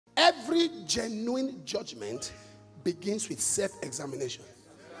Every genuine judgment begins with self-examination.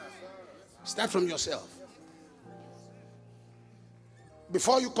 Start from yourself.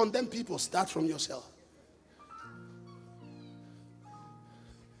 Before you condemn people, start from yourself.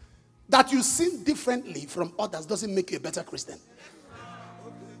 That you sin differently from others doesn't make you a better Christian.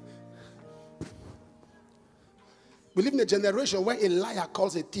 We live in a generation where a liar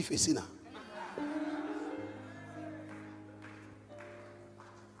calls a thief a sinner.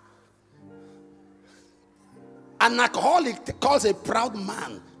 An alcoholic calls a proud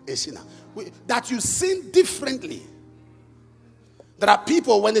man a sinner. That you sin differently. There are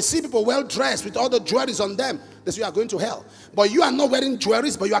people, when they see people well dressed with all the jewelries on them, they say you are going to hell. But you are not wearing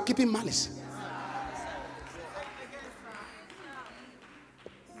jewelries, but you are keeping malice.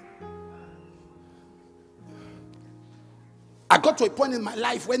 I got to a point in my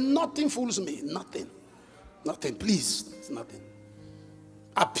life where nothing fools me. Nothing. Nothing. Please. It's nothing.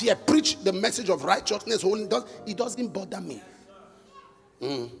 I preach the message of righteousness. It doesn't bother me.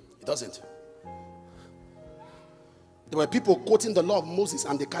 It doesn't. There were people quoting the law of Moses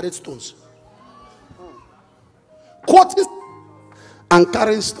and they carried stones. Quoting and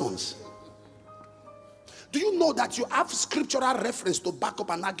carrying stones. Do you know that you have scriptural reference to back up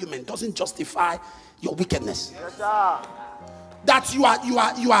an argument doesn't justify your wickedness? Yes, sir. That you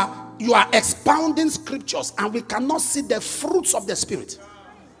are expounding scriptures and we cannot see the fruits of the Spirit.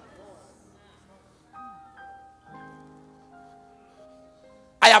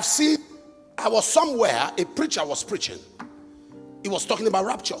 I was somewhere, a preacher was preaching. He was talking about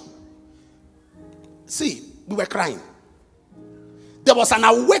rapture. See, we were crying. There was an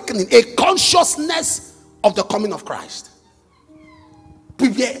awakening, a consciousness of the coming of Christ. We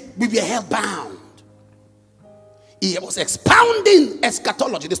were held bound. He was expounding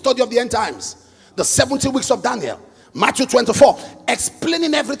eschatology, the study of the end times, the 70 weeks of Daniel, Matthew 24,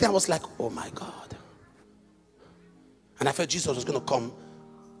 explaining everything. I was like, oh my God. And I felt Jesus was going to come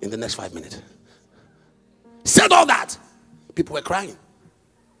in the next 5 minutes. Said all that. People were crying.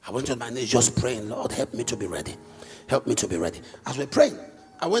 I went on my knees just praying, Lord, help me to be ready. Help me to be ready. As we're praying,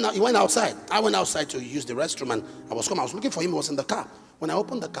 he went outside. I went outside to use the restroom and I was looking for him. He was in the car. When I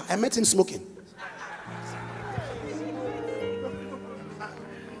opened the car, I met him smoking.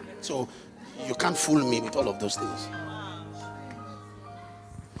 So you can't fool me with all of those things.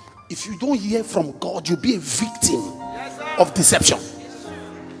 If you don't hear from God, you'll be a victim of deception.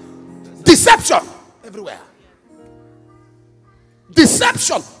 Deception everywhere.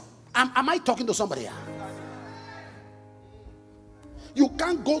 Deception. Am I talking to somebody here? You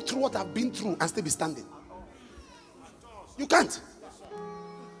can't go through what I've been through and still be standing. You can't.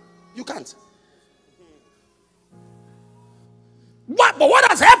 You can't. But what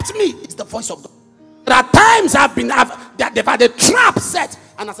has helped me is the voice of God. There are times they've had a trap set,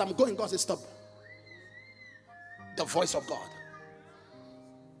 and as I'm going, God says, stop. The voice of God.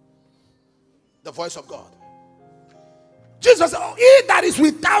 The voice of God. Jesus said, oh, he that is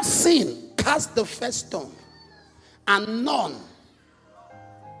without sin, cast the first stone. And none.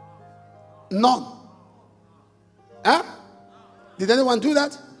 Huh? Did anyone do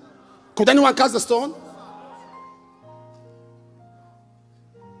that? Could anyone cast the stone?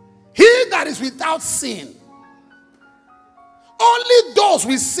 He that is without sin. Only those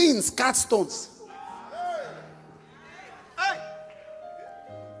with sins cast stones.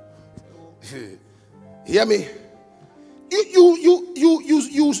 Hear me?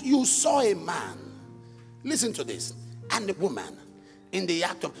 You saw a man. Listen to this. And a woman in the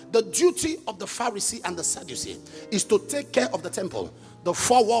act of the duty of the Pharisee and the Sadducee is to take care of the temple, the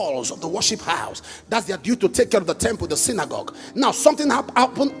four walls of the worship house. That's their duty, to take care of the temple, the synagogue. Now something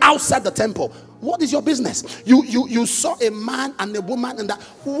happened outside the temple. What is your business? You saw a man and a woman, and that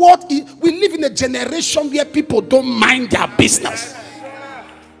we live in a generation where people don't mind their business.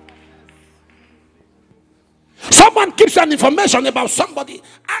 Someone keeps an information about somebody.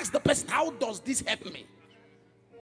 Ask the person, how does this help me?